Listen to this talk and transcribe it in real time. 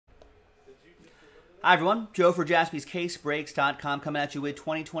Hi everyone, Joe for JaspysCaseBreaks.com coming at you with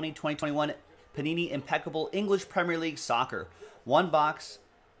 2020-2021 Panini Impeccable English Premier League Soccer. One box,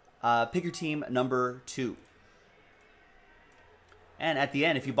 pick your team number 2. And at the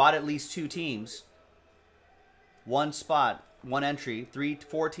end, if you bought at least 2 teams, 1 spot, 1 entry,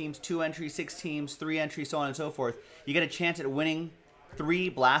 4 teams, 2 entries, 6 teams, 3 entries, so on and so forth, you get a chance at winning 3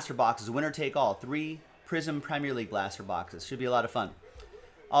 blaster boxes, winner take all, 3 Prism Premier League blaster boxes. Should be a lot of fun.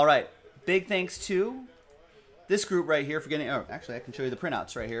 All right. Big thanks to this group right here for getting... Oh, actually, I can show you the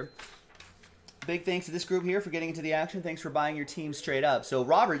printouts right here. Big thanks to this group here for getting into the action. Thanks for buying your team straight up. So,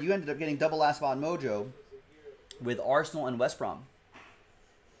 Robert, you ended up getting double last spot mojo with Arsenal and West Brom.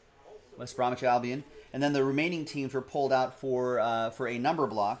 West Bromwich Albion. And then the remaining teams were pulled out for a number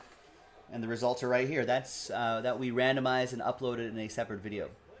block. And the results are right here. That's that we randomized and uploaded in a separate video.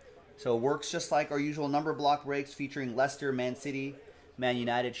 So, it works just like our usual number block breaks featuring Leicester, Man City, Man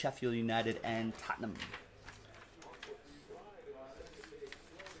United, Sheffield United, and Tottenham.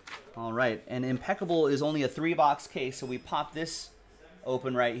 All right, and Impeccable is only a 3-box case, so we pop this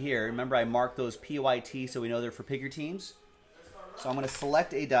open right here. Remember, I marked those PYT so we know they're for pick your teams. So I'm going to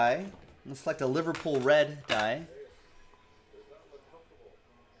select a die. I'm going to select a Liverpool red die.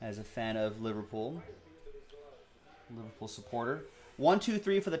 As a fan of Liverpool supporter. 1, 2,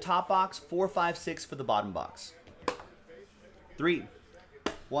 3 for the top box. 4, 5, 6 for the bottom box. 3.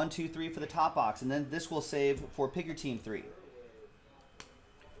 1, 2, 3 for the top box, and then this will save for pick your team 3.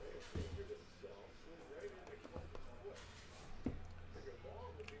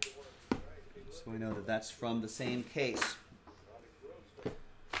 So we know that that's from the same case.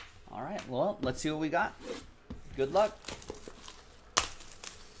 All right, well, let's see what we got. Good luck.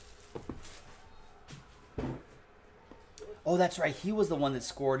 Oh, that's right. He was the one that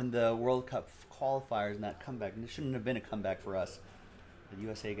scored in the World Cup qualifiers in that comeback. And it shouldn't have been a comeback for us. The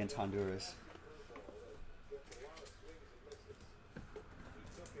USA against Honduras.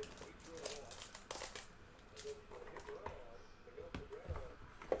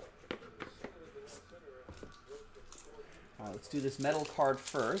 All right, let's do this metal card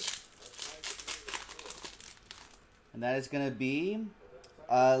first. And that is going to be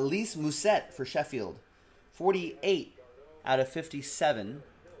Lise Musset for Sheffield. 48 out of 57.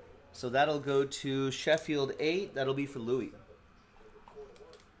 So that'll go to Sheffield 8. That'll be for Louis.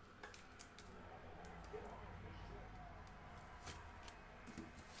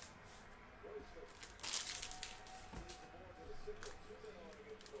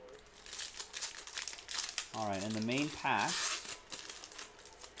 All right, and the main pack. Let's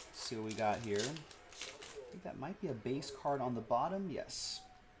see what we got here. I think that might be a base card on the bottom. Yes.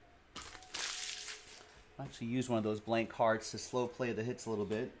 I'll actually use one of those blank cards to slow play the hits a little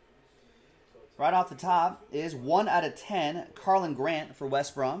bit. Right off the top is 1 out of 10, Carlin Grant for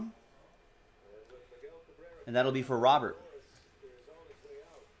West Brom. And that'll be for Robert.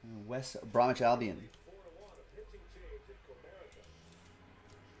 West Bromwich Albion.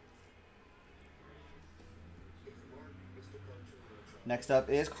 Next up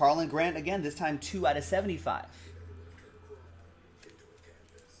is Carlin Grant again, this time 2 out of 75.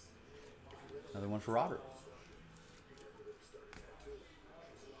 Another one for Robert.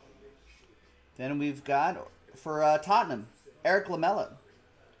 Then we've got, for Tottenham, Eric Lamela.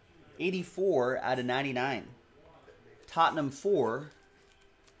 84 out of 99. Tottenham 4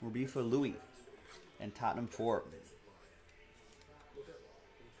 will be for Louis. And Tottenham 4.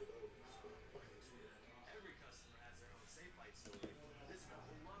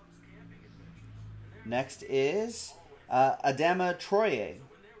 Next is Adama Traore.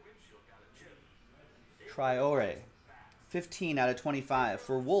 15 out of 25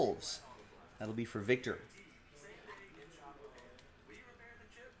 for Wolves. That'll be for Victor.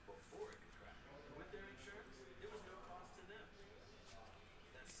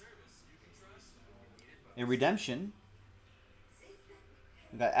 In redemption,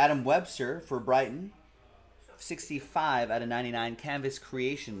 we've got Adam Webster for Brighton. 65 out of 99 Canvas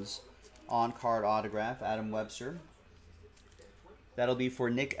Creations on-card autograph, Adam Webster. That'll be for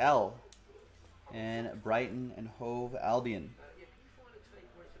Nick L. and Brighton and Hove Albion.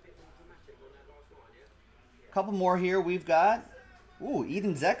 A couple more here. We've got,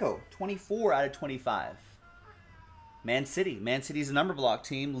 Eden Dzeko, 24 out of 25. Man City. Man City's a number block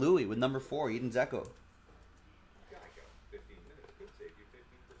team. Louis with number 4, Eden Dzeko.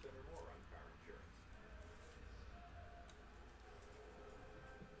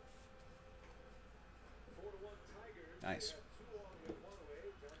 Nice.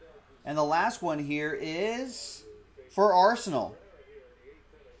 And the last one here is for Arsenal.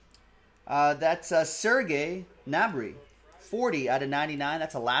 That's Sergei Gnabry. 40 out of 99.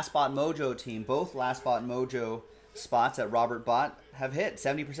 That's a Last Spot Mojo team. Both Last Spot Mojo spots that Robert bought have hit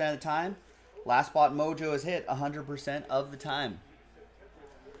 70% of the time. Last Spot Mojo has hit 100% of the time.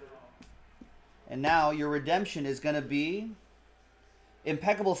 And now your redemption is going to be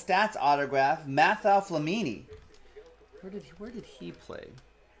Impeccable Stats autograph, Mathau Flamini. Where did he play?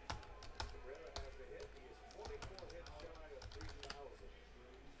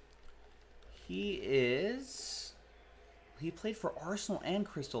 He played for Arsenal and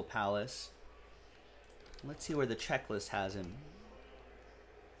Crystal Palace. Let's see where the checklist has him.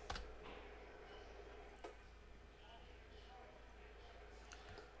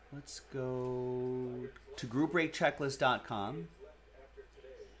 Let's go to groupbreakchecklist.com.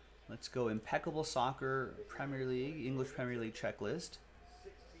 Let's go Impeccable Soccer Premier League, English Premier League checklist.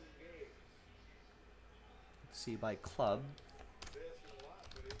 Let's see by club.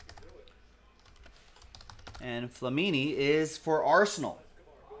 And Flamini is for Arsenal.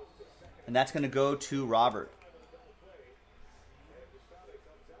 And that's going to go to Robert.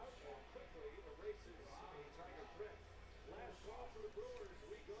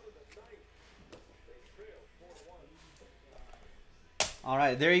 All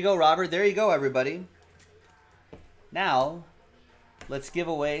right, there you go, Robert. There you go, everybody. Now, let's give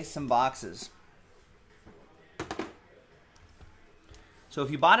away some boxes. So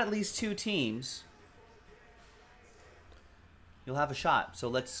if you bought at least 2 teams, you'll have a shot. So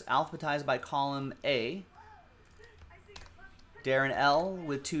let's alphabetize by column A. Darren L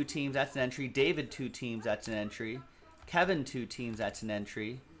with 2 teams, that's an entry. David, 2 teams, that's an entry. Kevin, 2 teams, that's an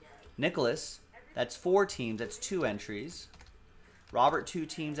entry. Nicholas, that's 4 teams, that's 2 entries. Robert, 2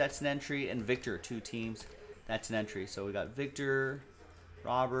 teams, that's an entry. And Victor, 2 teams, that's an entry. So we got Victor,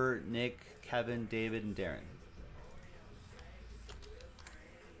 Robert, Nick, Kevin, David, and Darren.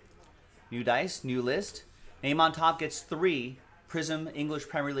 New dice, new list. Name on top gets 3 Prism English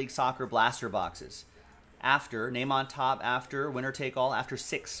Premier League Soccer blaster boxes. After, name on top after, winner take all, after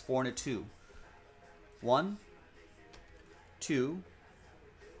 6, 4 and a 2. 1, 2,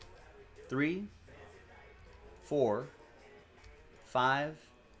 3, 4, 5,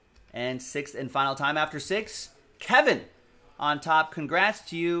 and 6. And final time after 6, Kevin on top. Congrats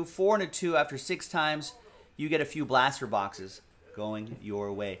to you. 4 and a 2 after 6 times. You get a few blaster boxes going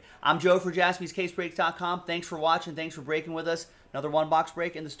your way. I'm Joe for JaspysCaseBreaks.com. Thanks for watching. Thanks for breaking with us. Another 1-box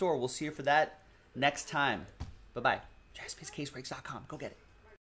break in the store. We'll see you for that next time. Bye-bye. JaspysCaseBreaks.com. Go get it.